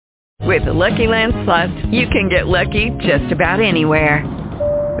With the Lucky Land Slots, you can get lucky just about anywhere.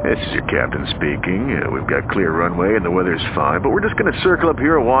 This is your captain speaking. We've got clear runway and the weather's fine, but we're just going to circle up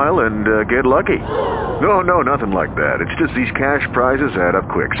here a while and get lucky. No, nothing like that. It's just these cash prizes add up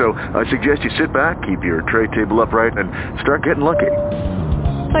quick. So I suggest you sit back, keep your tray table upright, and start getting lucky.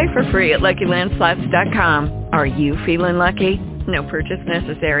 Play for free at LuckyLandSlots.com. Are you feeling lucky? No purchase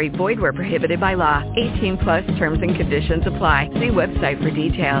necessary. Void where prohibited by law. 18+ terms and conditions apply. See website for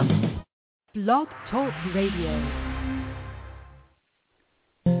details. Blog Talk Radio.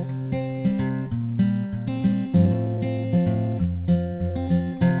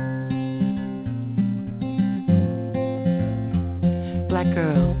 Black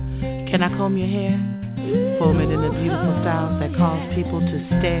girl, can I comb your hair? Form it in the beautiful styles that cause people to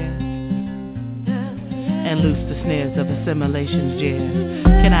stare and loose the snares of assimilation's jeer.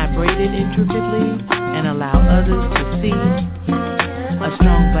 Can I braid it intricately and allow others to see a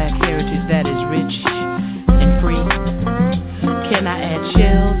strong black heritage that is rich and free? Can I add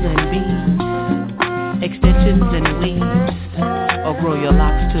shells and beads, extensions and weaves, or grow your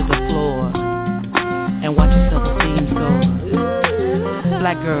locks to the floor and watch your self-esteem soar?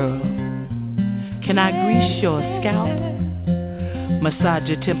 Black girl, can I grease your scalp, massage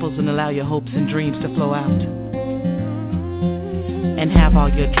your temples and allow your hopes and dreams to flow out, and have all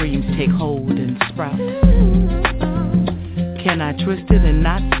your dreams take hold and sprout? Can I twist it in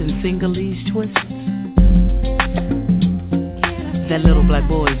knots and single-ease twists that little black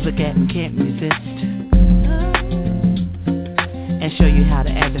boys look at and can't resist, and show you how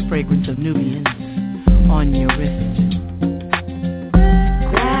to add the fragrance of Nubians on your wrist?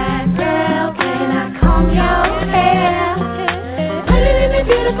 Your hair, put it in a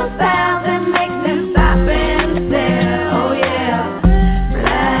beautiful style that makes them stop and stare. Oh yeah,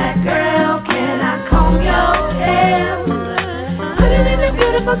 black girl, can I comb your hair? Put it in a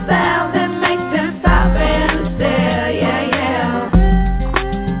beautiful style that makes them stop and stare. Yeah,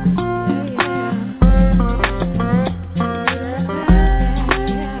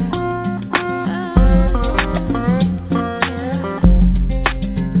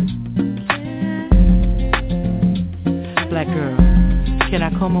 Can I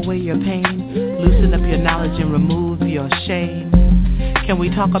comb away your pain, loosen up your knowledge and remove your shame? Can we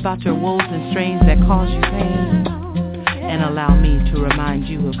talk about your woes and strains that cause you pain, and allow me to remind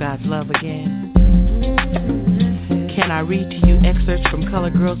you of God's love again? Can I read to you excerpts from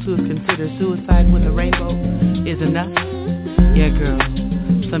colored girls who have considered suicide when the rainbow is enough? Yeah, girl,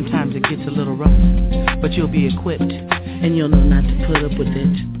 sometimes it gets a little rough, but you'll be equipped and you'll know not to put up with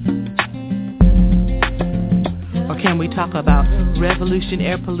it. Or can we talk about revolution,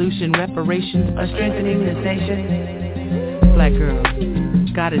 air pollution, reparations, or strengthening this nation? Black girl,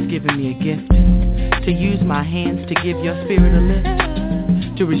 God has given me a gift to use my hands to give your spirit a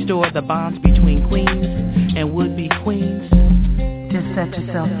lift, to restore the bonds between queens and would-be queens. Just set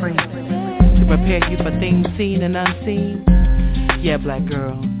yourself free, to prepare you for things seen and unseen. Yeah, black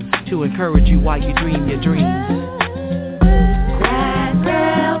girl, to encourage you while you dream your dreams. Black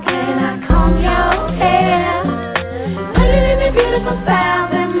girl, can I comb your hair? Beautiful style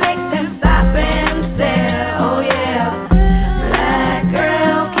that makes them stop and stare. Oh yeah, black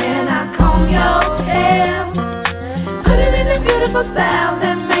girl, can I comb your hair? Put it in a beautiful style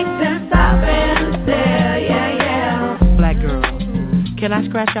that makes them stop and stare. Yeah. Black girl, can I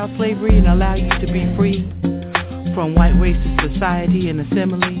scratch out slavery and allow you to be free from white racist society and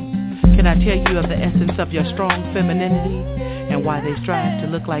assembly? Can I tell you of the essence of your strong femininity and why they strive to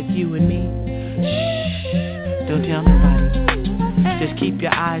look like you and me? Shh, don't tell nobody. Just keep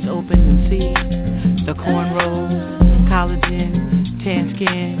your eyes open and see the cornrows, collagen, tan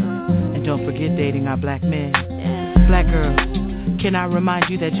skin, and don't forget dating our black men. Black girl, can I remind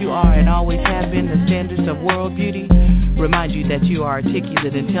you that you are and always have been the standards of world beauty? Remind you that you are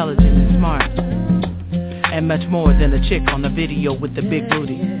articulate, intelligent, and smart, and much more than a chick on the video with the big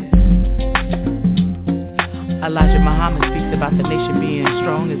booty. Elijah Muhammad speaks about the nation being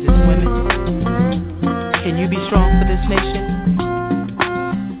strong as its women. Can you be strong for this nation?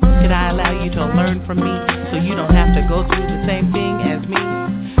 Can I allow you to learn from me so you don't have to go through the same thing as me?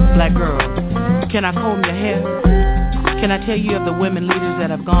 Black girl, can I comb your hair? Can I tell you of the women leaders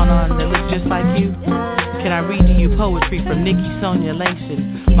that have gone on that look just like you? Can I read to you poetry from Nikki Sonia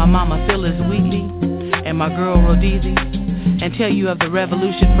Langston, my mama Phyllis Wheatley, and my girl Rhodesia, and tell you of the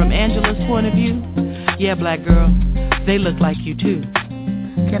revolution from Angela's point of view? Yeah, black girl, they look like you too.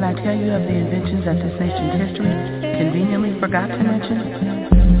 Can I tell you of the inventions that this nation's history conveniently forgot to mention?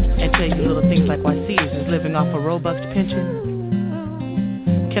 And tell you little things like why Sears is living off a robust pension?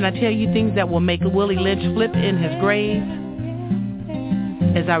 Can I tell you things that will make Willie Lynch flip in his grave?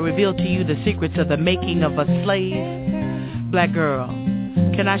 as I reveal to you the secrets of the making of a slave. Black girl,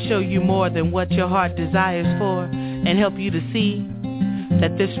 can I show you more than what your heart desires for and help you to see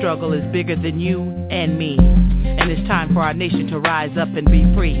that this struggle is bigger than you and me, and it's time for our nation to rise up and be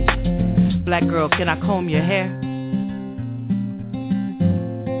free. Black girl, can I comb your hair?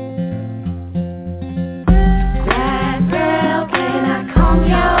 Black girl, can I comb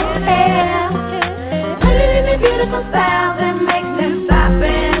your hair? Put it in a beautiful style that makes them stop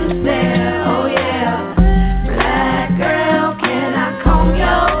and stare. Oh yeah. Black girl, can I comb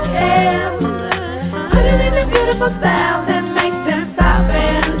your hair? Put it in a beautiful style that makes them stop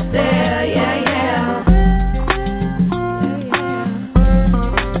and stare. Yeah, yeah.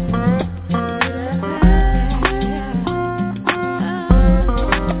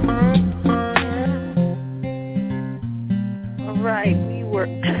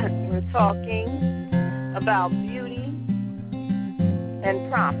 We're talking about beauty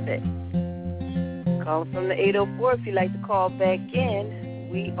and profit. Call from the 804 if you'd like to call back in.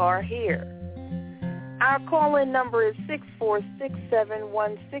 We are here. Our call-in number is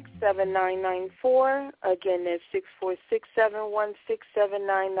 646-716-7994. Again, that's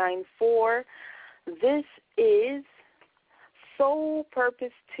 646-716-7994. This is Soul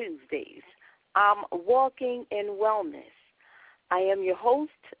Purpose Tuesdays. I'm Walking in Wellness. I am your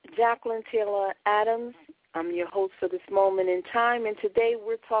host, Jacqueline Taylor Adams. I'm your host for this moment in time, and today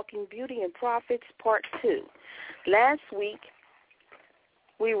we're talking Beauty and Profits Part 2. Last week,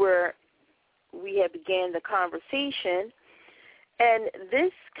 we had began the conversation, and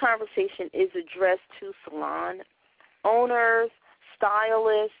this conversation is addressed to salon owners,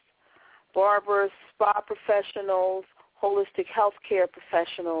 stylists, barbers, spa professionals, holistic healthcare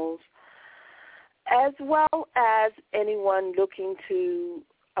professionals, as well as anyone looking to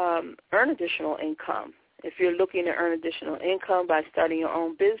earn additional income. If you're looking to earn additional income by starting your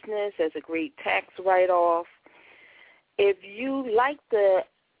own business as a great tax write-off, if you like the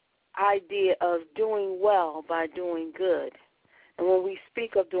idea of doing well by doing good, and when we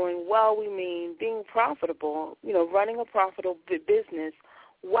speak of doing well, we mean being profitable, running a profitable business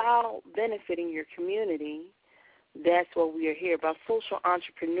while benefiting your community, that's what we are here about, social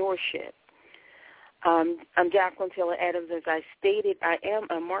entrepreneurship. I'm Jacqueline Taylor Adams. As I stated, I am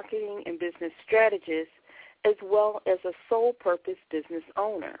a marketing and business strategist as well as a Soul Purpose business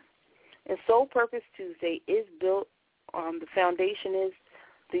owner. And Soul Purpose Tuesday is built on the foundation is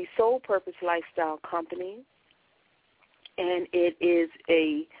the Soul Purpose Lifestyle Company, and it is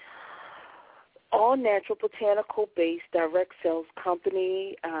a all-natural, botanical-based direct sales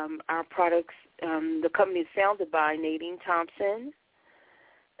company. Our products, the company is founded by Nadine Thompson,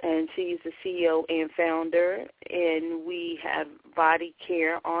 and she is the CEO and founder, and we have body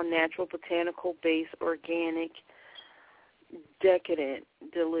care, all-natural, botanical-based, organic, decadent,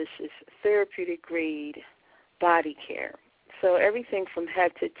 delicious, therapeutic-grade body care. So everything from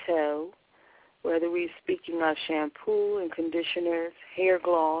head to toe, whether we're speaking of shampoo and conditioners, hair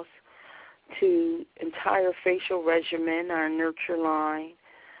gloss, to entire facial regimen, our Nurture line,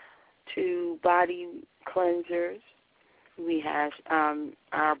 to body cleansers. We have our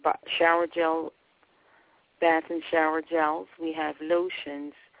shower gel, bath and shower gels. We have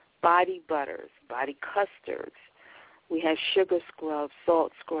lotions, body butters, body custards. We have sugar scrubs,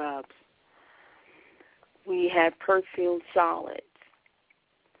 salt scrubs. We have perfume solids.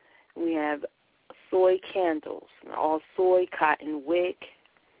 We have soy candles, all soy cotton wick.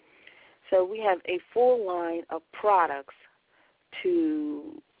 So we have a full line of products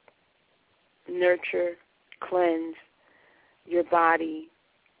to nurture, cleanse your body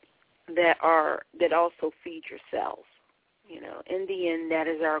that also feed your cells. In the end, that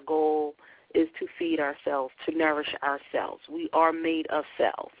is our goal, is to feed ourselves, to nourish ourselves. We are made of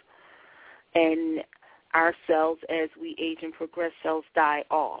cells. And our cells, as we age and progress, cells die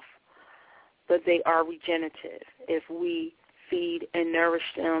off. But they are regenerative. If we feed and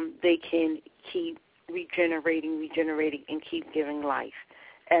nourish them, they can keep regenerating, and keep giving life.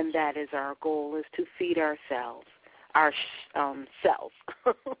 And that is our goal, is to feed ourselves, our cells.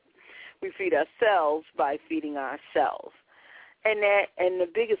 We feed ourselves by feeding ourselves. And the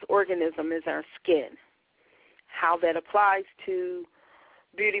biggest organism is our skin. How that applies to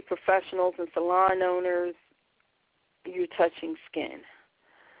beauty professionals and salon owners, you're touching skin.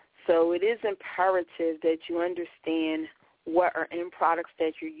 So it is imperative that you understand what are end products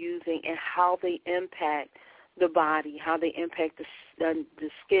that you're using and how they impact the body, how they impact the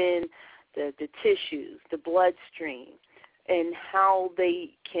skin, the tissues, the bloodstream, and how they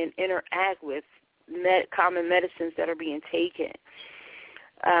can interact with common medicines that are being taken.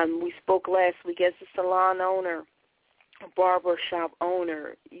 We spoke last week as a salon owner. barbershop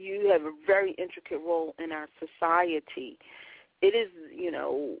owner, you have a very intricate role in our society. It is,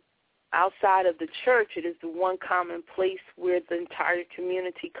 outside of the church, it is the one common place where the entire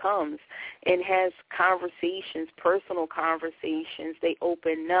community comes and has conversations, personal conversations. They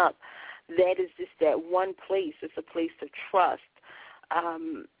open up. That is just that one place. It's a place of trust.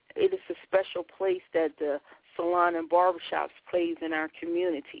 It is a special place that the salon and barbershops plays in our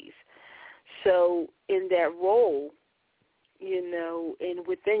communities. So in that role, and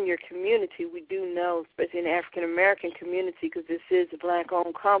within your community, we do know, especially in the African-American community, because this is a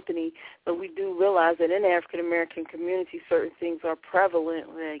black-owned company, but we do realize that in the African-American community, certain things are prevalent,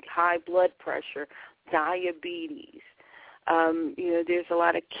 like high blood pressure, diabetes. There's a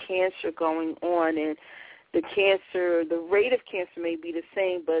lot of cancer going on, and the rate of cancer may be the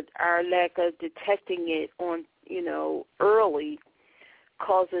same, but our lack of detecting it on, early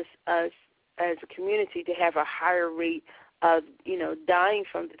causes us as a community to have a higher rate of, dying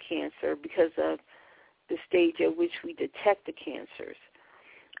from the cancer because of the stage at which we detect the cancers.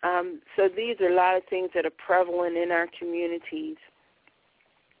 So these are a lot of things that are prevalent in our communities.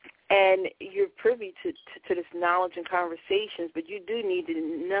 And you're privy to this knowledge and conversations, but you do need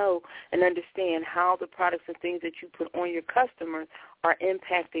to know and understand how the products and things that you put on your customers are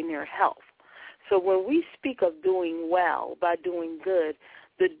impacting their health. So when we speak of doing well by doing good,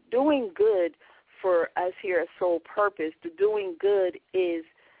 the doing good for us here at Soul Purpose, the doing good is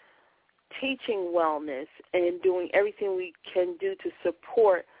teaching wellness and doing everything we can do to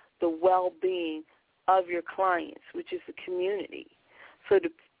support the well-being of your clients, which is the community. So to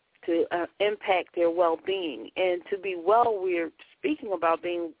impact their well-being. And to be well, we're speaking about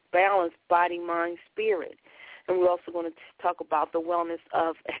being balanced, body, mind, spirit. And we're also going to talk about the wellness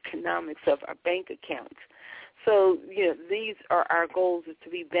of economics of our bank accounts. So, these are our goals, is to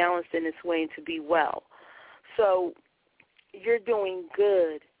be balanced in this way and to be well. So you're doing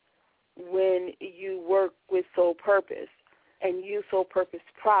good when you work with Soul Purpose and use Soul Purpose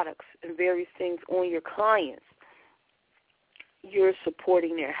products and various things on your clients. You're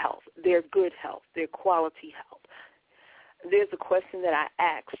supporting their health, their good health, their quality health. There's a question that I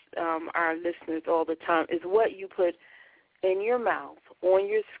ask our listeners all the time, is what you put in your mouth, on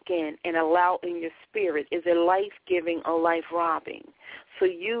your skin, and allow in your spirit, is it life-giving or life-robbing? So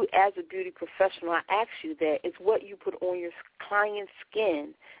you, as a beauty professional, I ask you that, is what you put on your client's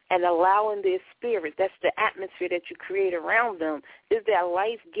skin and allow in their spirit, that's the atmosphere that you create around them, is that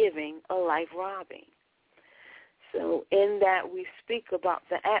life-giving or life-robbing? So in that we speak about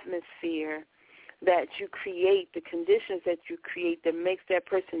the atmosphere that you create, the conditions that you create that makes that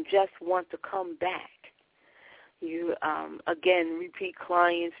person just want to come back. You, again, repeat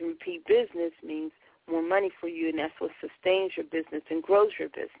clients and repeat business means more money for you, and that's what sustains your business and grows your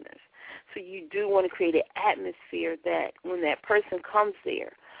business. So you do want to create an atmosphere that when that person comes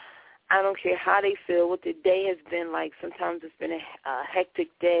there, I don't care how they feel, what the day has been like. Sometimes it's been a hectic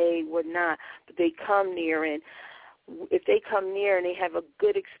day, whatnot, but they come near, and if they come near and they have a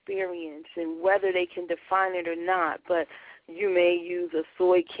good experience, and whether they can define it or not, but you may use a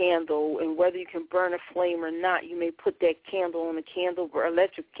soy candle, and whether you can burn a flame or not, you may put that candle on a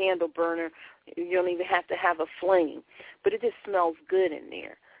electric candle burner. You don't even have to have a flame, but it just smells good in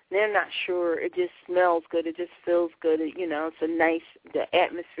there. They're not sure. It just smells good. It just feels good. It's a nice, the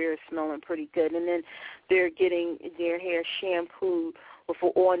atmosphere is smelling pretty good. And then they're getting their hair shampooed with an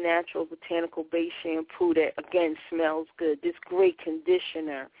all-natural, botanically-based shampoo that, again, smells good. This great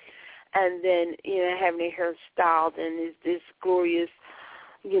conditioner. And then, having their hair styled and is this glorious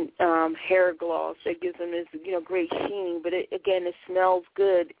hair gloss that gives them this, great sheen. But, it smells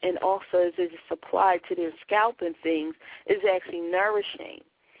good. And also, as it's applied to their scalp and things, it's actually nourishing.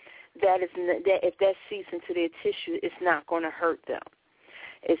 That if that seeps into their tissue, it's not going to hurt them.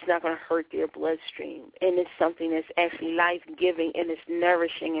 It's not going to hurt their bloodstream. And it's something that's actually life-giving, and it's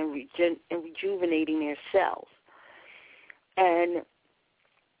nourishing and rejuvenating their cells. And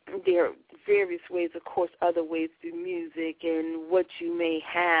there are various ways, of course, other ways through music and what you may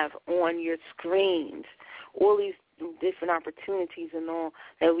have on your screens, all these different opportunities and all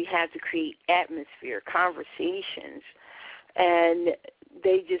that we have to create atmosphere, conversations. And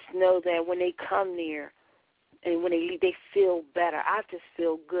they just know that when they come near and when they leave, they feel better. I just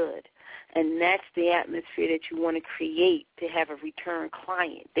feel good. And that's the atmosphere that you want to create to have a return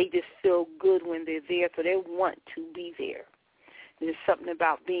client. They just feel good when they're there, so they want to be there. There's something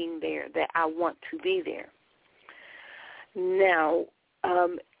about being there that I want to be there. Now,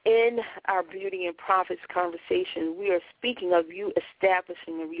 in our Beauty and Profits conversation, we are speaking of you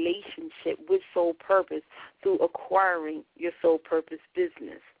establishing a relationship with Soul Purpose through acquiring your Soul Purpose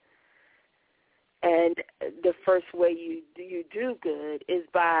business. And the first way you do good is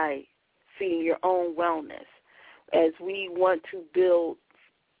by seeing your own wellness. As we want to build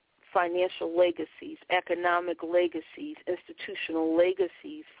financial legacies, economic legacies, institutional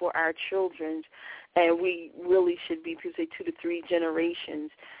legacies for our children, and we really should be, say, 2 to 3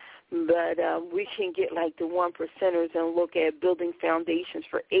 generations. But we can get like the 1%ers and look at building foundations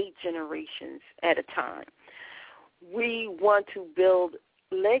for 8 generations at a time. We want to build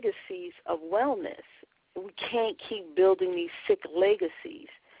legacies of wellness. We can't keep building these sick legacies.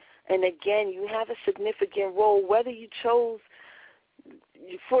 And again, you have a significant role, whether you chose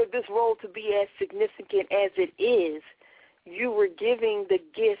for this role to be as significant as it is. You were giving the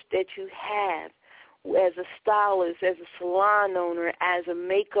gift that you have as a stylist, as a salon owner, as a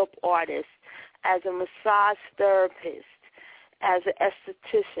makeup artist, as a massage therapist, as an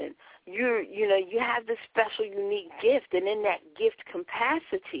esthetician. You have this special, unique gift, and in that gift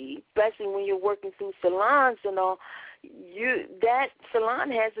capacity, especially when you're working through salons and all, that salon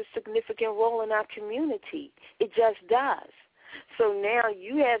has a significant role in our community. It just does. So now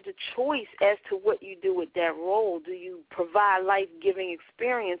you have the choice as to what you do with that role. Do you provide life-giving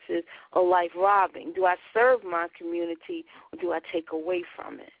experiences or life-robbing? Do I serve my community or do I take away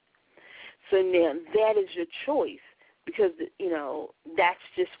from it? So now that is your choice because, that's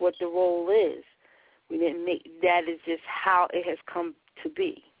just what the role is. We didn't make that is just how it has come to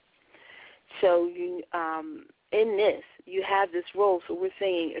be. So in this, you have this role. So we're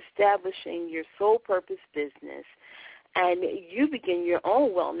saying establishing your sole purpose business, and you begin your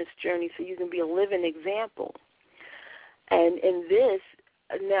own wellness journey so you can be a living example. And in this,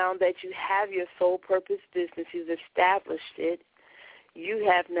 now that you have your sole purpose business, you've established it, you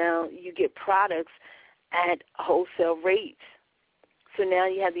get products at wholesale rates. So now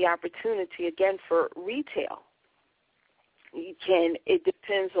you have the opportunity, again, for retail. It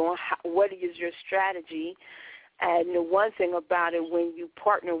depends on what is your strategy. And the one thing about it, when you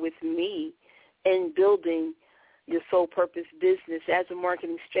partner with me in building your sole purpose business as a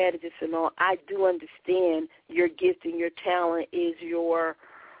marketing strategist and all, I do understand your gift and your talent is your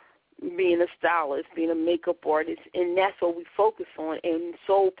being a stylist, being a makeup artist, and that's what we focus on. And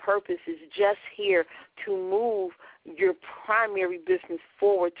sole purpose is just here to move your primary business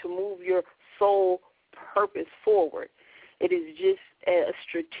forward, to move your sole purpose forward. It is just a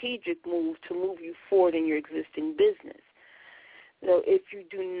strategic move to move you forward in your existing business. So if you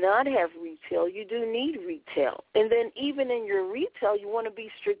do not have retail, you do need retail. And then even in your retail, you want to be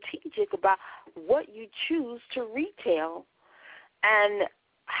strategic about what you choose to retail and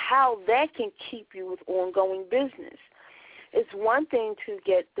how that can keep you with ongoing business. It's one thing to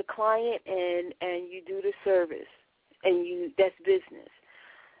get the client in and you do the service, and that's business.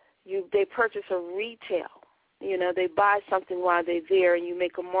 They purchase a retail. They buy something while they're there and you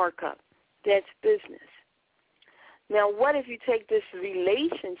make a markup. That's business. Now, what if you take this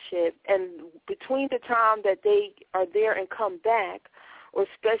relationship and between the time that they are there and come back, or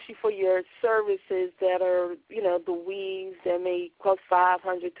especially for your services that are, the weaves that may cost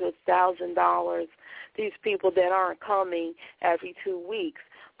 $500 to $1,000, these people that aren't coming every 2 weeks,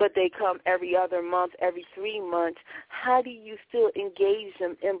 but they come every other month, every 3 months, how do you still engage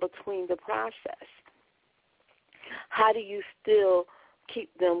them in between the process? How do you still keep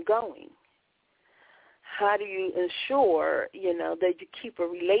them going? How do you ensure, that you keep a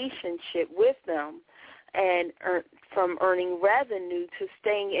relationship with them and from earning revenue to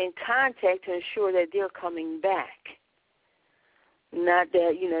staying in contact to ensure that they're coming back? Not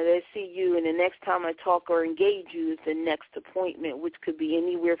that, they see you and the next time I talk or engage you is the next appointment, which could be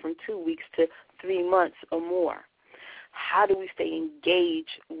anywhere from 2 weeks to 3 months or more. How do we stay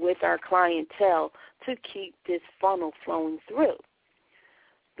engaged with our clientele to keep this funnel flowing through?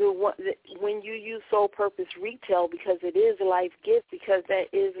 When you use sole purpose retail, because it is life gift, because that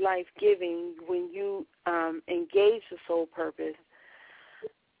is life giving, when you engage the sole purpose,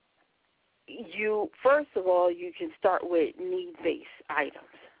 first of all, you can start with need-based items.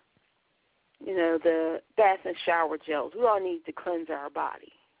 The bath and shower gels. We all need to cleanse our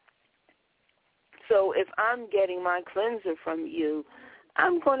body. So if I'm getting my cleanser from you,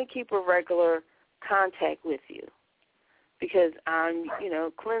 I'm going to keep a regular contact with you because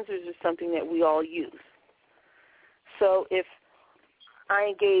cleansers are something that we all use. So if I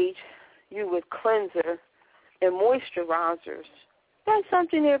engage you with cleanser and moisturizers, that's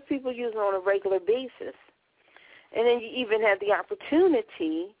something that people use on a regular basis. And then you even have the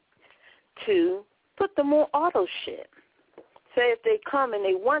opportunity to put them on auto ship. Say if they come and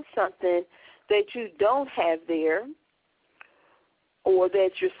they want something that you don't have there or that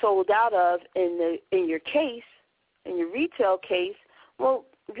you're sold out of in your case, in your retail case, well,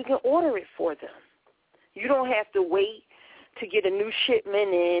 you can order it for them. You don't have to wait to get a new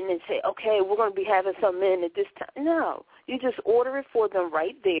shipment in and say, okay, we're going to be having something in at this time. No, you just order it for them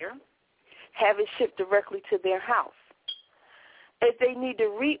right there, have it shipped directly to their house. If they need to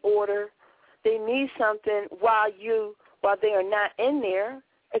reorder, they need something while they are not in there.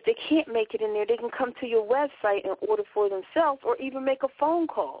 If they can't make it in there, they can come to your website and order for themselves, or even make a phone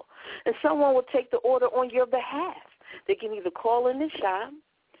call, and someone will take the order on your behalf. They can either call in the shop,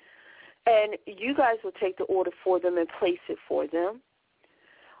 and you guys will take the order for them and place it for them,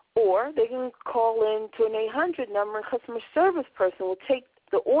 or they can call in to an 800 number, and customer service person will take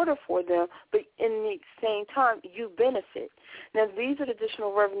the order for them, but in the same time, you benefit. Now, these are the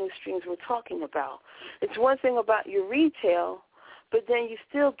additional revenue streams we're talking about. It's one thing about your retail, but then you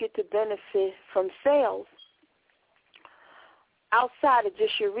still get to benefit from sales outside of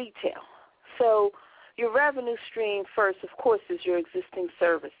just your retail. So your revenue stream first, of course, is your existing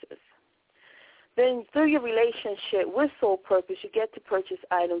services. Then through your relationship with Soul Purpose, you get to purchase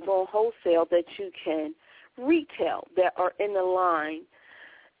items on wholesale that you can retail that are in the line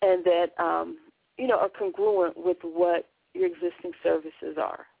and that, are congruent with what your existing services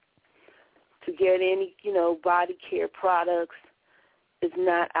are. To get any, body care products is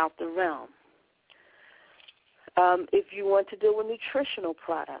not out the realm. If you want to deal with nutritional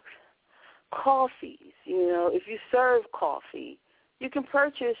products, coffees, if you serve coffee, you can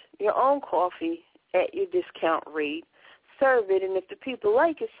purchase your own coffee at your discount rate, serve it, and if the people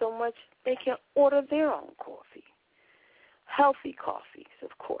like it so much, they can order their own coffee. Healthy coffees,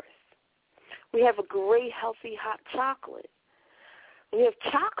 of course. We have a great healthy hot chocolate. We have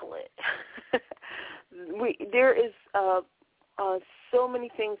chocolate. There is so many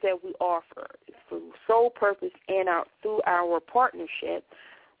things that we offer through Soul Purpose and through our partnership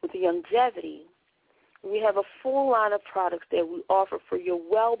with Longevity. We have a full line of products that we offer for your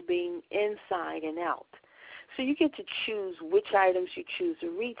well-being inside and out. So you get to choose which items you choose to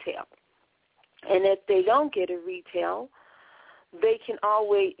retail. And if they don't get a retail, they can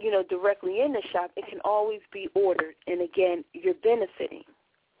always, directly in the shop, it can always be ordered. And, again, you're benefiting.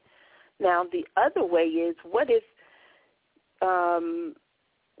 Now, the other way is, what if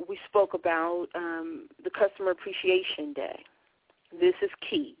we spoke about the Customer Appreciation Day? This is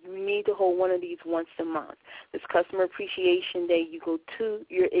key. You need to hold one of these once a month. This Customer Appreciation Day, you go to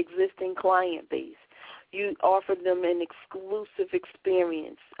your existing client base. You offer them an exclusive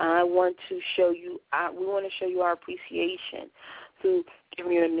experience. We want to show you our appreciation through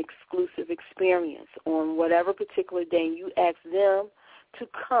giving you an exclusive experience on whatever particular day. You ask them to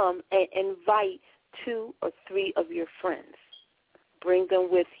come and invite 2 or 3 of your friends. Bring them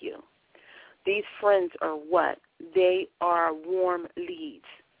with you. These friends are what? They are warm leads.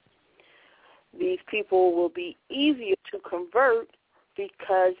 These people will be easier to convert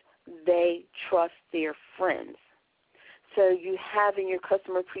because they trust their friends. So you have in your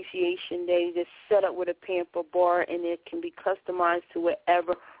Customer Appreciation Day this set up with a pamper bar, and it can be customized to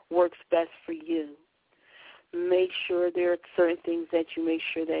whatever works best for you. Make sure there are certain things that you make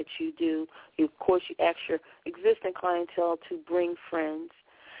sure that you do. Of course, you ask your existing clientele to bring friends.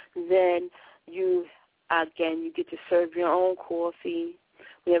 Then you get to serve your own coffee.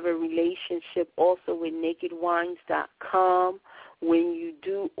 We have a relationship also with nakedwines.com. When you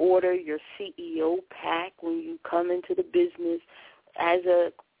do order your CEO pack, when you come into the business as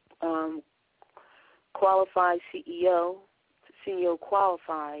a qualified CEO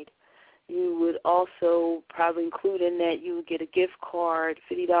qualified, you would also probably include in that you would get a gift card,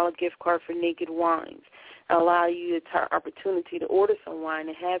 $50 gift card for Naked Wines, allow you the opportunity to order some wine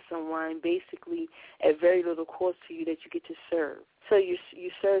and have some wine basically at very little cost to you that you get to serve. So you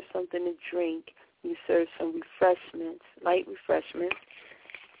serve something to drink. You serve some refreshments, light refreshments,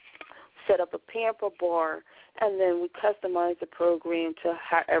 set up a pamper bar, and then we customize the program to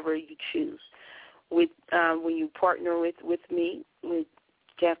however you choose. When you partner with me, with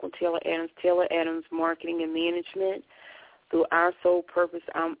Jacqueline Taylor Adams Marketing and Management, through our Soul Purpose,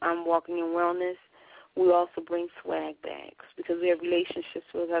 I'm Walking in Wellness, we also bring swag bags because we have relationships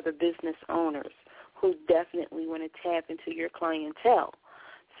with other business owners who definitely want to tap into your clientele.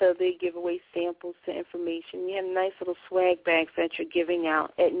 So they give away samples to information. You have nice little swag bags that you're giving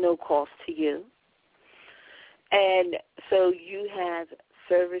out at no cost to you. And so you have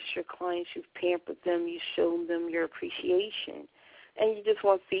serviced your clients, you've pampered them, you shown them your appreciation. And you just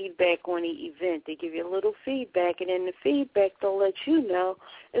want feedback on the event. They give you a little feedback, and in the feedback they'll let you know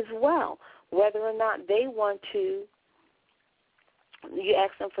as well whether or not they want to. You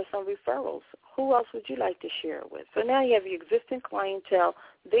ask them for some referrals. Who else would you like to share it with? So now you have your existing clientele,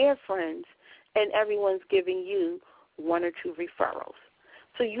 their friends, and everyone's giving you 1 or 2 referrals.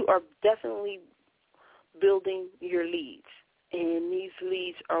 So you are definitely building your leads. And these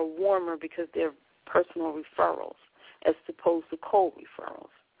leads are warmer because they're personal referrals as opposed to cold referrals.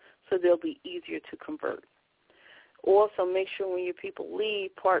 So they'll be easier to convert. Also, make sure when your people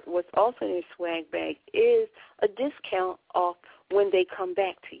leave, what's also in your swag bag is a discount off when they come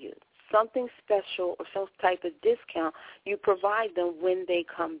back to you. Something special or some type of discount you provide them when they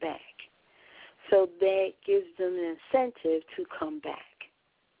come back. So that gives them an incentive to come back.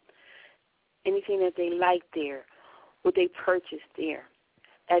 Anything that they like there, what they purchased there.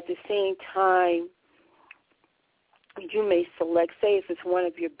 At the same time, you may select, say if it's one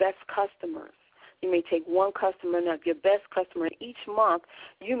of your best customers, you may take one customer and of your best customer each month,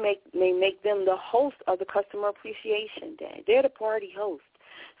 you may make them the host of the Customer Appreciation Day. They're the party host.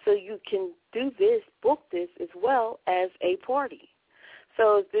 So you can do this, book this as well as a party.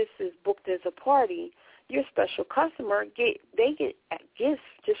 So if this is booked as a party, your special customer, they get gifts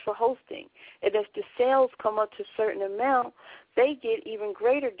just for hosting. And if the sales come up to a certain amount, they get even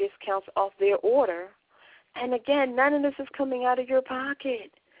greater discounts off their order. And again, none of this is coming out of your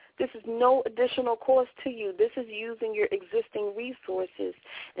pocket. This is no additional cost to you. This is using your existing resources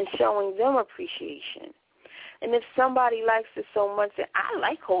and showing them appreciation. And if somebody likes it so much that I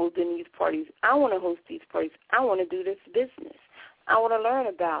like holding these parties, I want to host these parties, I want to do this business, I want to learn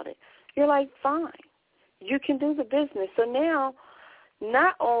about it, you're like, fine. You can do the business. So now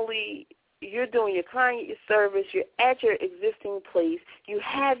not only you're doing your client, your service, you're at your existing place, you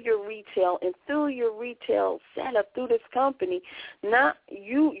have your retail, and through your retail setup, through this company, now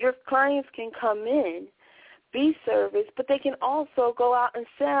your clients can come in, be serviced, but they can also go out and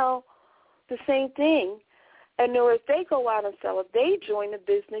sell the same thing. And or if they go out and sell, if they join the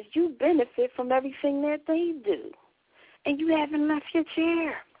business, you benefit from everything that they do. And you haven't left your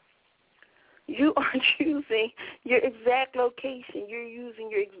chair. You are using your exact location. You're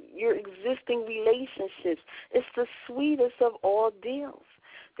using your existing relationships. It's the sweetest of all deals.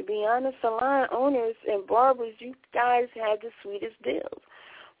 To be honest, salon owners and barbers, you guys have the sweetest deals.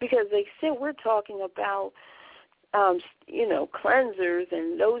 Because they said we're talking about, cleansers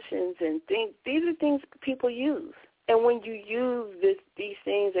and lotions and things. These are things people use. And when you use these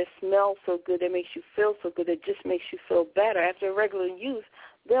things that smell so good, that makes you feel so good, that just makes you feel better, after regular use,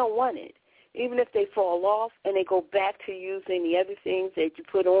 they'll want it. Even if they fall off and they go back to using the other things that you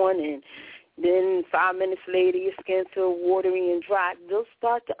put on, and then 5 minutes later your skin feels watery and dry, they'll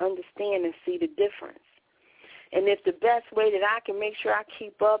start to understand and see the difference. And if the best way that I can make sure I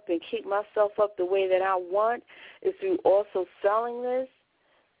keep up and keep myself up the way that I want is through also selling this,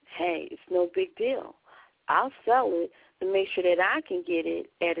 hey, it's no big deal. I'll sell it to make sure that I can get it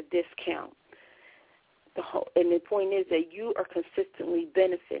at a discount. And the point is that you are consistently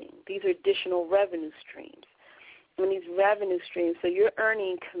benefiting. These are additional revenue streams. And these revenue streams, so you're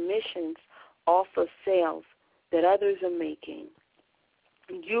earning commissions off of sales that others are making.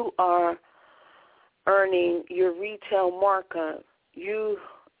 You are earning your retail markup. You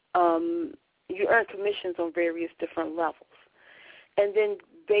earn commissions on various different levels. And then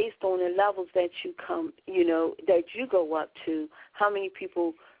based on the levels that you that you go up to, how many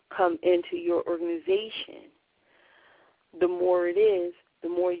people come into your organization, the more it is, the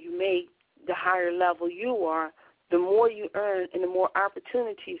more you make, the higher level you are, the more you earn and the more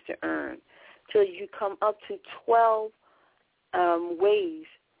opportunities to earn, till you come up to 12 ways,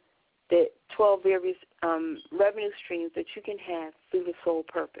 that 12 various revenue streams that you can have through the sole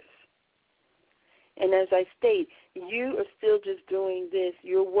purpose. And as I state, you are still just doing this.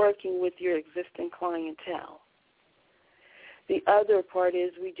 You're working with your existing clientele. The other part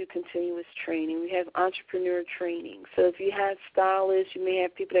is we do continuous training. We have entrepreneur training. So if you have stylists, you may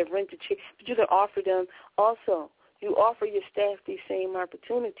have people that rent the chair, but you can offer them also. You offer your staff these same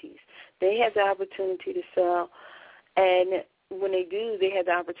opportunities. They have the opportunity to sell, and when they do, they have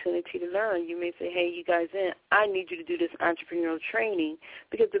the opportunity to learn. You may say, hey, you guys, I need you to do this entrepreneurial training,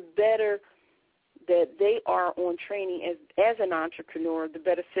 because the better that they are on training as an entrepreneur, the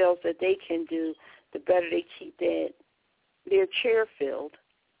better sales that they can do, the better they keep their chair filled.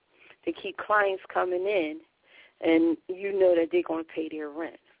 They keep clients coming in, and you know that they're going to pay their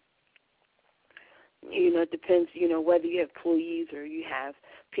rent. It depends, whether you have employees or you have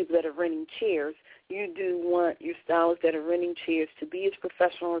people that are renting chairs. You do want your stylists that are renting chairs to be as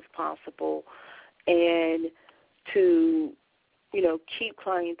professional as possible and to, keep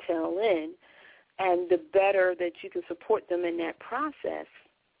clientele in. And the better that you can support them in that process,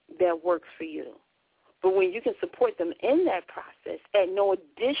 that works for you. But when you can support them in that process at no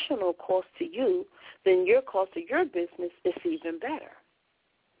additional cost to you, then your cost of your business is even better.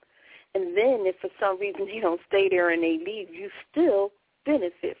 And then if for some reason you don't stay there and they leave, you still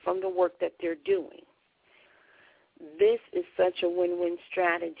benefit from the work that they're doing. this is such a win-win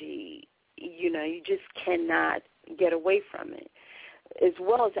strategy. You just cannot get away from it. As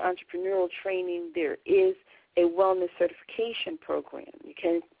well as entrepreneurial training, there is a wellness certification program. You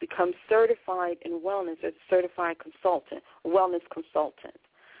can become certified in wellness as a certified consultant, a wellness consultant.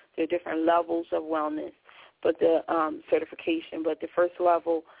 There are different levels of wellness, but the certification, but the first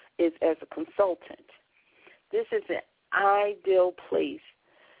level is as a consultant. This is an ideal place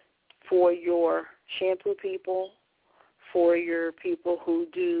for your shampoo people, for your people who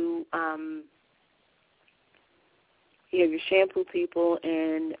do, your shampoo people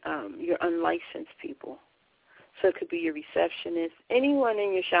and your unlicensed people. So it could be your receptionist, anyone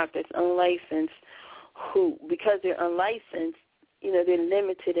in your shop that's unlicensed who, because they're unlicensed, they're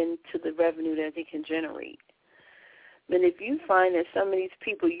limited into the revenue that they can generate. But if you find that some of these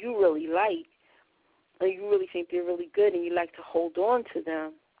people you really like, or you really think they're really good and you like to hold on to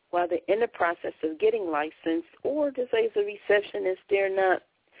them while they're in the process of getting licensed, or just say as a receptionist, they're not,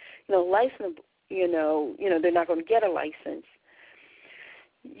 licensed, they're not going to get a license.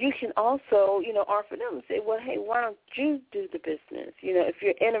 You can also, offer them and say, well, hey, why don't you do the business? If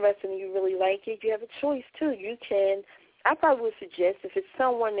you're interested and you really like it, you have a choice, too. You can, I probably would suggest if it's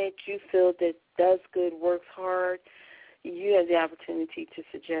someone that you feel that does good, works hard, you have the opportunity to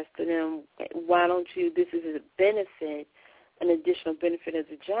suggest to them, why don't you, this is a benefit, an additional benefit as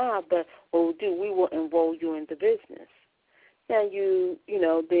a job, but what we'll do, we will enroll you in the business. Now, the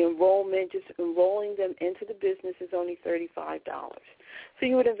enrollment, just enrolling them into the business is only $35. So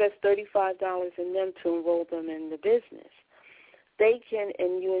you would invest $35 in them to enroll them in the business. They can,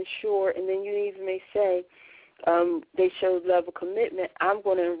 and you ensure, and then you even may say, they show level commitment, I'm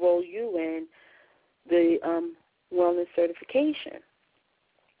going to enroll you in the wellness certification.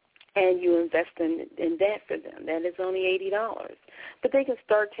 And you invest in that for them. That is only $80. But they can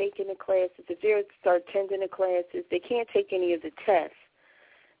start taking the classes. If they start attending the classes, they can't take any of the tests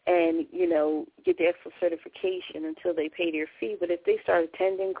and, get the actual certification until they pay their fee. But if they start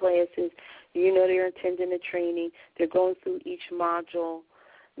attending classes, they're attending the training, they're going through each module,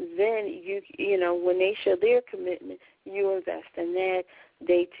 then, when they show their commitment, you invest in that.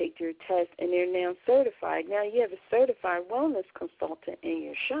 They take their test, and they're now certified. Now you have a certified wellness consultant in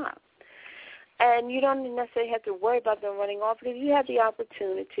your shop. And you don't necessarily have to worry about them running off. If you have the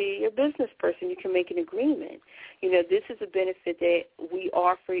opportunity, you're a business person, you can make an agreement. This is a benefit that we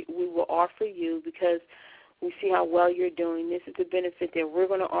will offer you because we see how well you're doing. This is a benefit that we're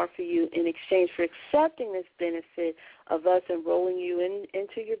going to offer you in exchange for accepting this benefit of us enrolling you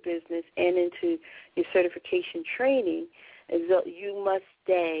into your business and into your certification training. Is that you must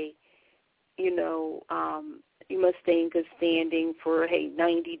stay, you must stay in good standing for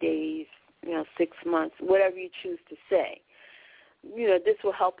 90 days, 6 months, whatever you choose to say. This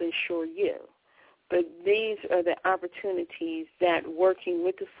will help ensure you. But these are the opportunities that working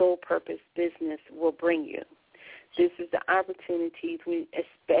with the Soul Purpose business will bring you. This is the opportunities,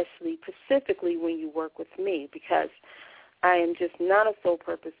 specifically when you work with me, because I am just not a Soul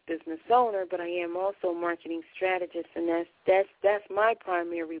Purpose business owner, but I am also a marketing strategist, and that's my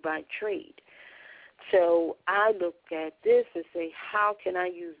primary by trade. So I look at this and say, how can I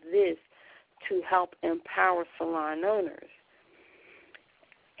use this to help empower salon owners?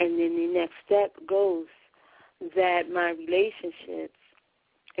 And then the next step goes that my relationships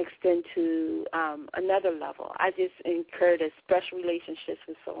extend to another level. I just incurred a special relationships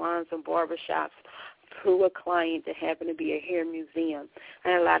with salons and barbershops through a client that happened to be a hair museum.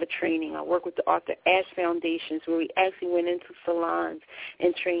 I had a lot of training. I worked with the Arthur Ashe Foundations, where we actually went into salons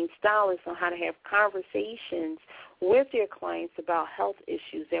and trained stylists on how to have conversations with their clients about health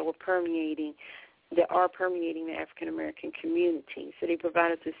issues that are permeating the African American community. So they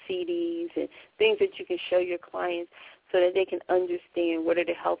provided the CDs and things that you can show your clients so that they can understand what are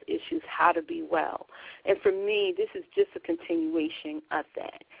the health issues, how to be well. And for me, this is just a continuation of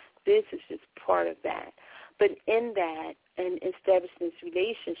that. This is just part of that. But in that and establishing these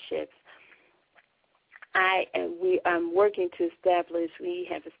relationships, we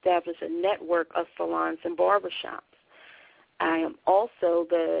have established a network of salons and barbershops. I am also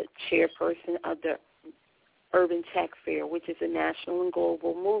the chairperson of the Urban Tech Fair, which is a national and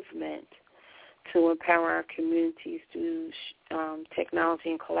global movement to empower our communities through technology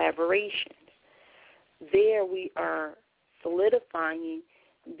and collaboration. There we are solidifying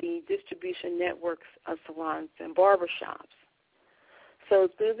the distribution networks of salons and barbershops. So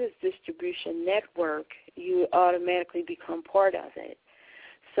through this distribution network, you automatically become part of it.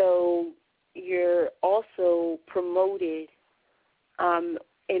 So you're also promoted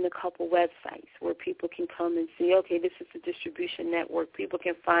in a couple websites where people can come and see, okay, this is the distribution network. People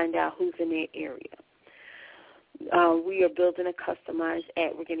can find out who's in their area. We are building a customized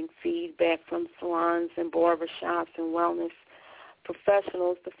app. We're getting feedback from salons and barbershops and wellness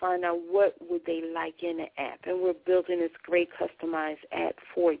professionals to find out what would they like in the app. And we're building this great customized app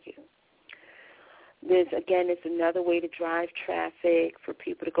for you. It's another way to drive traffic for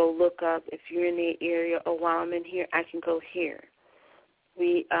people to go look up. If you're in the area, while I'm in here, I can go here.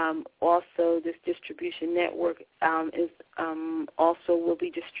 We also, this distribution network is also will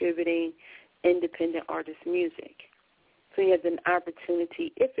be distributing independent artist music. So you have an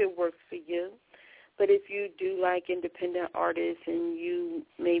opportunity, if it works for you. But if you do like independent artists and you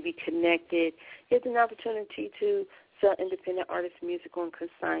may be connected, here's an opportunity to sell independent artist music on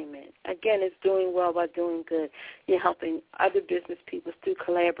consignment. Again, it's doing well by doing good. You're helping other business people through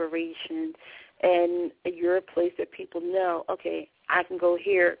collaboration, and you're a place that people know, okay, I can go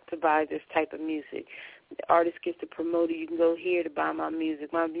here to buy this type of music. The artist gets to promote it. You can go here to buy my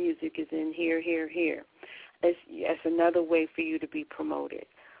music. My music is in here, here, here. That's another way for you to be promoted.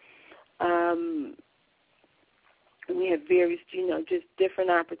 We have various, just different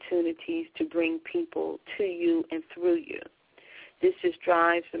opportunities to bring people to you and through you. This just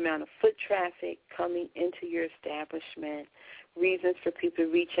drives the amount of foot traffic coming into your establishment, reasons for people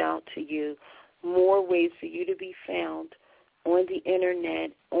to reach out to you, more ways for you to be found on the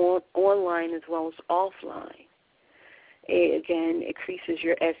Internet, online as well as offline. Again, increases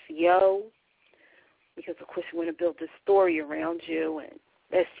your SEO because, of course, you want to build this story around you, and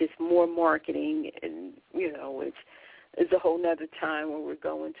that's just more marketing, and, which is a whole nother time when we're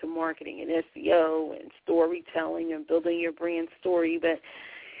going to marketing and SEO and storytelling and building your brand story. But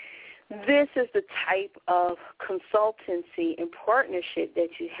this is the type of consultancy and partnership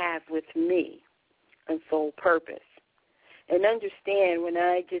that you have with me and Soul Purpose. And understand, when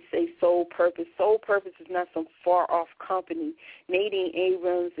I just say Soul Purpose is not some far-off company. Nadine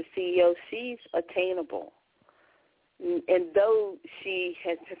Abrams, the CEO, she's attainable. And though she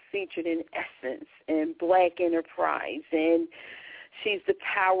has featured in Essence and Black Enterprise, and she's the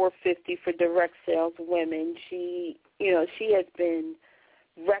Power 50 for direct sales women, she has been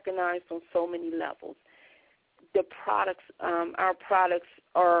recognized on so many levels. The products, our products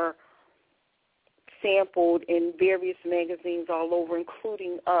are sampled in various magazines all over,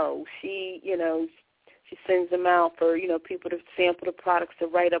 including She sends them out for, people to sample the products, to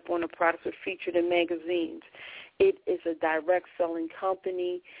write up on the products, are featured in magazines. It is a direct selling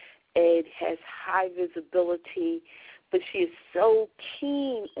company. It has high visibility, but she is so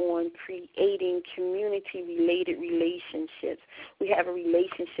keen on creating community-related relationships. We have a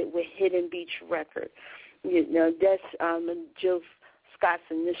relationship with Hidden Beach Records. That's Jill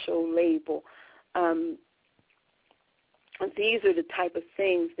Scott's initial label. These are the type of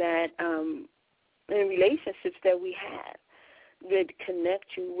things that, in relationships that we have, that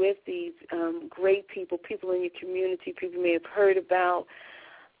connect you with these great people in your community, people you may have heard about,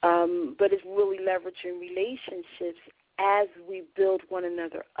 but it's really leveraging relationships as we build one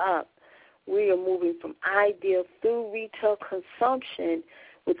another up. We are moving from idea through retail consumption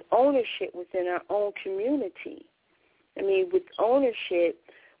with ownership within our own community. With ownership,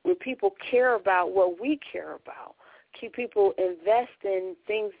 where people care about what we care about. Keep people invest in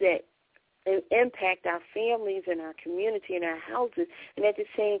things that impact our families and our community and our houses, and at the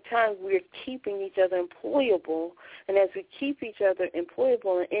same time we're keeping each other employable, and as we keep each other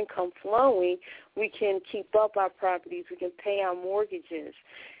employable and income flowing, we can keep up our properties, we can pay our mortgages.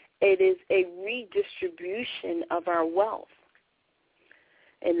 It is a redistribution of our wealth.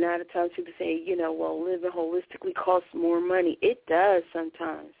 And a lot of times people say, living holistically costs more money. It does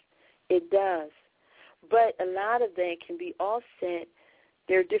sometimes. It does. But a lot of that can be offset.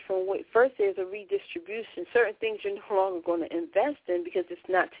 There are different ways. First, there's a redistribution. Certain things you're no longer going to invest in because it's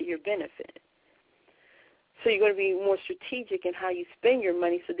not to your benefit. So you're going to be more strategic in how you spend your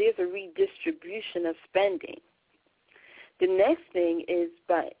money. So there's a redistribution of spending. The next thing is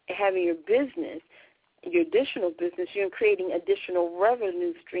by having your business, your additional business, you're creating additional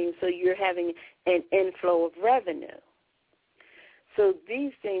revenue streams, so you're having an inflow of revenue. So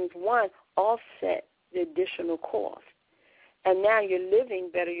these things, one, offset the additional cost. And now you're living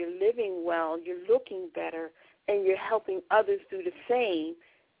better, you're living well, you're looking better, and you're helping others do the same,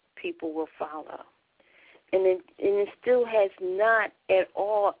 people will follow. And it still has not at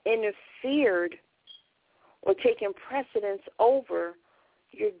all interfered or taken precedence over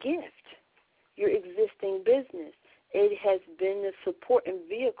your gift, your existing business. It has been the support and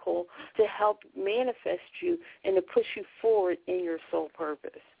vehicle to help manifest you and to push you forward in your soul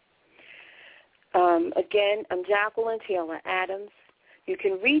purpose. Again, I'm Jacqueline Taylor Adams. You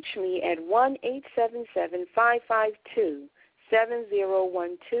can reach me at 1-877-552-6653.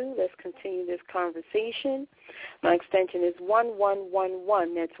 7012. Let's continue this conversation. My extension is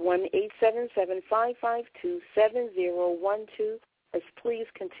 1111. That's 1-877-552-7012. Let's please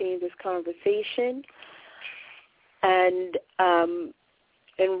continue this conversation. And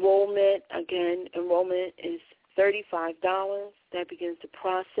enrollment is $35. That begins the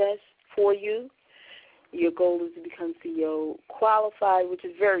process for you. Your goal is to become CEO qualified, which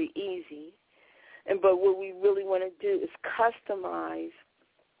is very easy. But what we really want to do is customize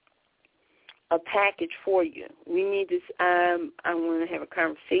a package for you. We need this. I want to have a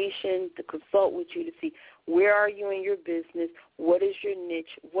conversation to consult with you to see where are you in your business, what is your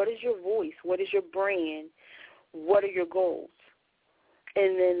niche, what is your voice, what is your brand, what are your goals.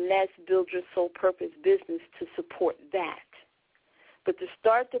 And then let's build your sole purpose business to support that. But to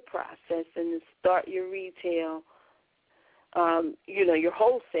start the process and to start your retail, your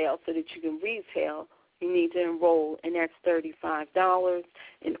wholesale so that you can retail, you need to enroll, and that's $35.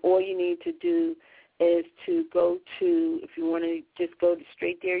 And all you need to do is to go to, if you want to just go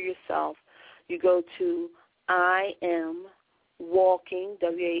straight there yourself, you go to I am walking,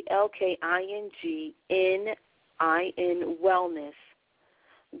 WALKING, in wellness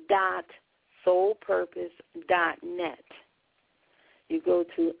 .soulpurpose.net. You go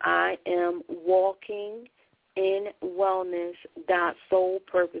to I am walking in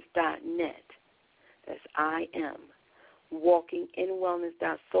wellness.soulpurpose.net. That's I am walking in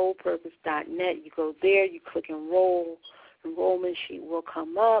wellness.soulpurpose.net. You go there, you click enroll. Enrollment sheet will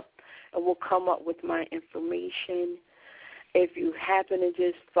come up, and we'll come up with my information. If you happen to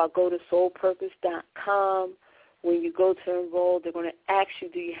just go to soulpurpose.com, when you go to enroll, they're going to ask you,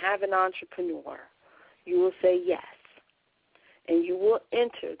 do you have an entrepreneur? You will say yes. And you will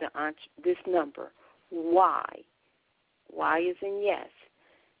enter this number, Y. Y as in yes.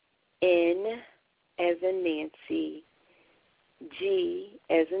 N as in Nancy. G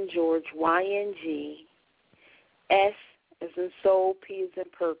as in George, YNG. S as in soul, P as in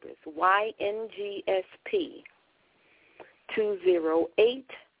purpose. YNGSP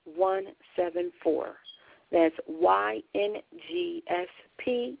 208174. That's YNGSP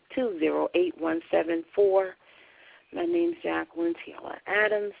 208174. My name's Jacqueline Taylor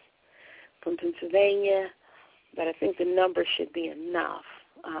Adams from Pennsylvania, but I think the number should be enough.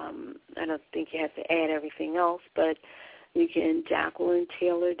 I don't think you have to add everything else, but you can Jacqueline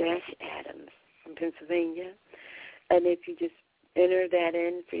Taylor-Adams from Pennsylvania. And if you just enter that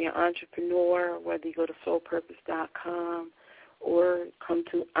in for your entrepreneur, whether you go to soulpurpose.com or come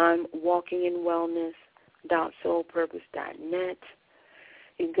to I'm walking in wellness.soulpurpose.net.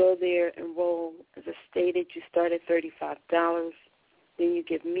 You go there, enroll. As I stated, you start at $35. Then you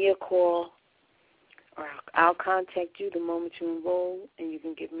give me a call, or I'll contact you the moment you enroll, and you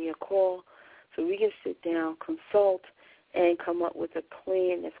can give me a call so we can sit down, consult, and come up with a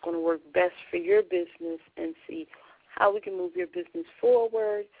plan that's going to work best for your business and see how we can move your business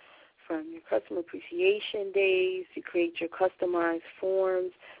forward from your customer appreciation days. You create your customized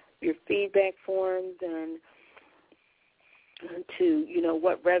forms, your feedback forms, and to,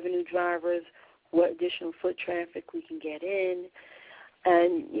 what revenue drivers, what additional foot traffic we can get in,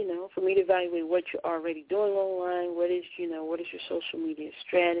 and, for me to evaluate what you're already doing online, what is your social media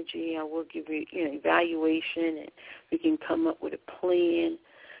strategy. I will give you, evaluation, and we can come up with a plan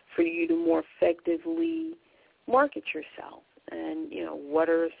for you to more effectively market yourself. And, what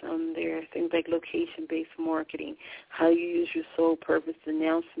are some there, things like location-based marketing, how you use your sole purpose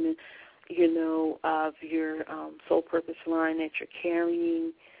announcement, of your sole purpose line that you're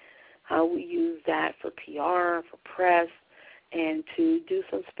carrying, how we use that for PR, for press, and to do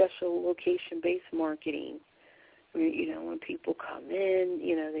some special location-based marketing. When people come in,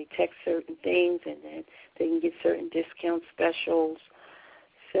 they text certain things and then they can get certain discount specials.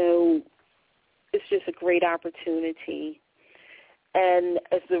 So it's just a great opportunity. And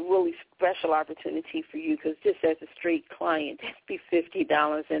it's a really special opportunity for you because just as a straight client, that'd be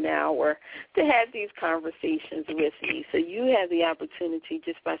 $50 an hour to have these conversations with me. So you have the opportunity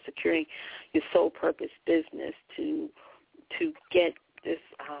just by securing your sole purpose business to get this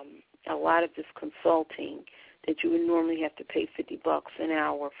a lot of this consulting that you would normally have to pay $50 an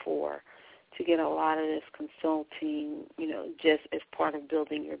hour for, to get a lot of this consulting, just as part of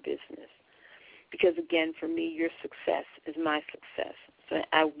building your business. Because, again, for me, your success is my success. So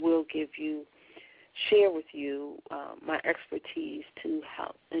I will share with you my expertise to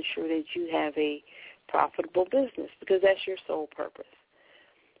help ensure that you have a profitable business, because that's your sole purpose.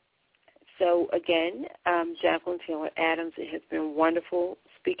 So, again, Jacqueline Taylor Adams. It has been wonderful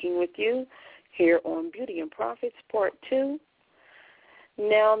speaking with you here on Beauty and Profits Part 2.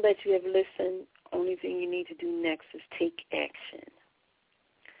 Now that you have listened Only thing you need to do next is take action.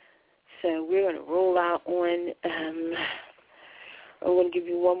 So we're going to roll out on, I'm going to give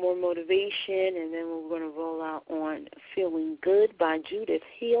you one more motivation, and then we're going to roll out on Feeling Good by Judith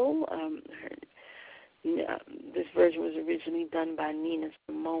Hill. This version was originally done by Nina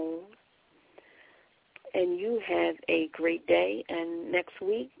Simone. And you have a great day. And next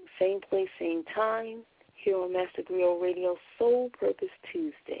week, same place, same time, here on Master Griot Radio, Soul Purpose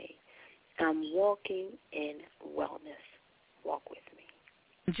Tuesday. I'm walking in wellness. Walk with me.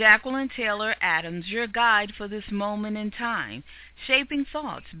 Jacqueline Taylor Adams, your guide for this moment in time, shaping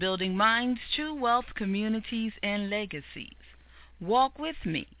thoughts, building minds, true wealth, communities, and legacies. Walk with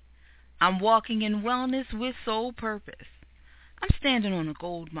me. I'm walking in wellness with soul purpose. I'm standing on a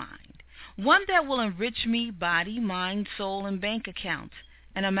gold mine, one that will enrich me, body, mind, soul, and bank accounts,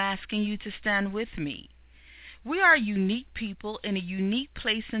 and I'm asking you to stand with me. We are unique people in a unique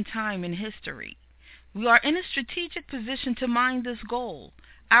place and time in history. We are in a strategic position to mine this goal.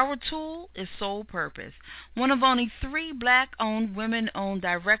 Our tool is Soul Purpose, one of only 3 Black-owned, women-owned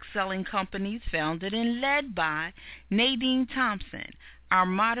direct-selling companies founded and led by Nadine Thompson, our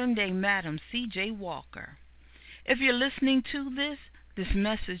modern-day Madam C.J. Walker. If you're listening to this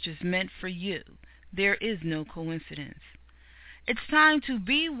message is meant for you. There is no coincidence. It's time to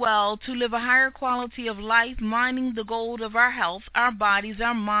be well, to live a higher quality of life, mining the gold of our health, our bodies,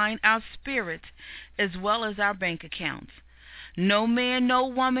 our mind, our spirit, as well as our bank accounts. No man, no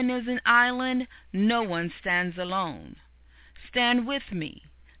woman is an island. No one stands alone. Stand with me.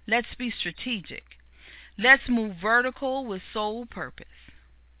 Let's be strategic. Let's move vertical with soul purpose.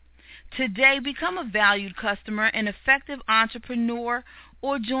 Today, become a valued customer, an effective entrepreneur,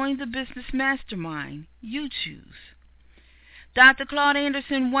 or join the business mastermind. You choose. Dr. Claude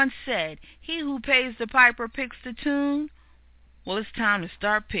Anderson once said, "He who pays the piper picks the tune." Well, it's time to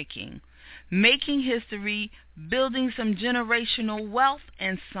start picking, making history, building some generational wealth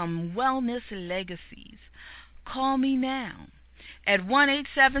and some wellness legacies. Call me now at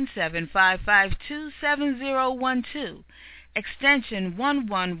 1-877-552-7012, extension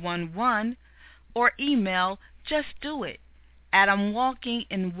 1111, or email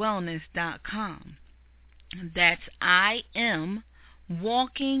justdoit@I'mWalkingInWellness.com. That's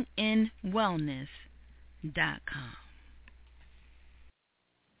I'mWalkingInWellness.com.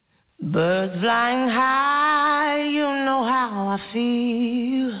 Birds flying high, you know how I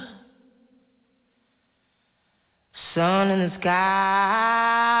feel. Sun in the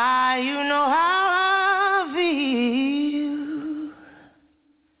sky, you know how I feel.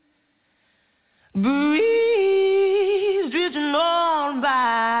 Breeze drifting on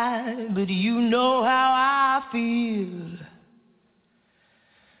by, but you know how I feel.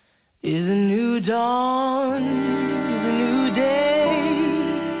 Is a new dawn, is a new day,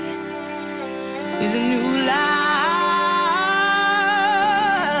 is a new life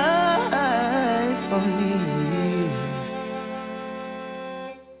for me.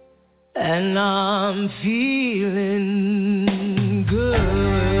 And I'm feeling good.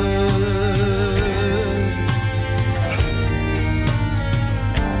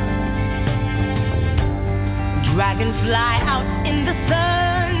 Dragonfly out in the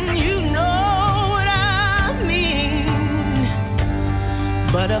sun, you know what I mean.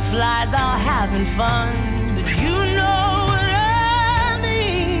 Butterflies are having fun, but you know what I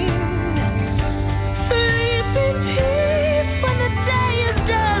mean. Sleep in peace when the day is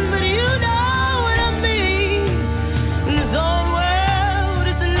done, but you know what I mean. In this old world,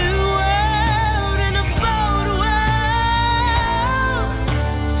 it's a new world and a bold world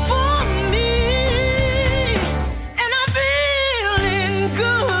for me. And I'm feeling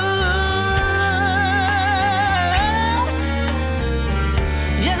good.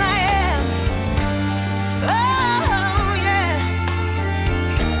 Yes, I am.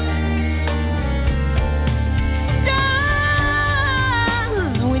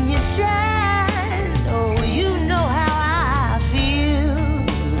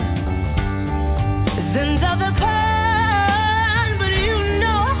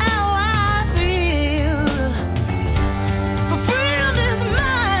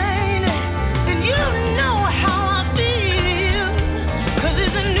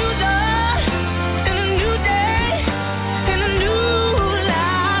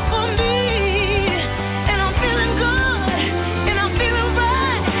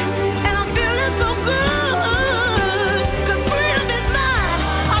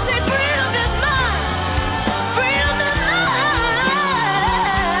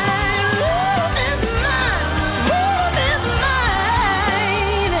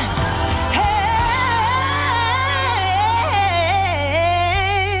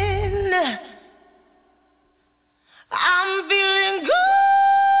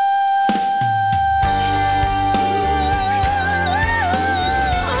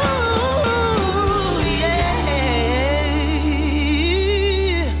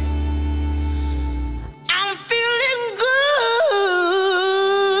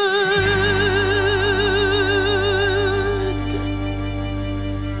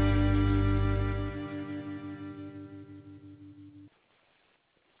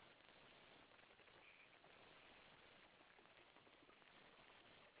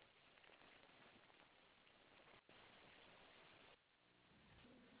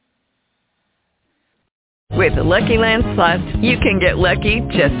 With the Lucky Land Slots, you can get lucky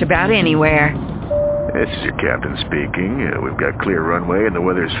just about anywhere. This is your captain speaking. We've got clear runway and the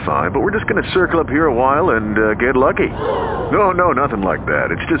weather's fine, but we're just going to circle up here a while and get lucky. No, nothing like that.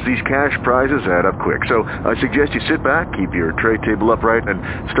 It's just these cash prizes add up quick. So I suggest you sit back, keep your tray table upright,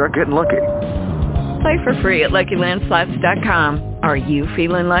 and start getting lucky. Play for free at LuckyLandSlots.com. Are you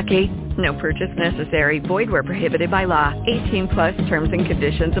feeling lucky? No purchase necessary. Void where prohibited by law. 18+ terms and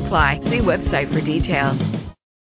conditions apply. See website for details.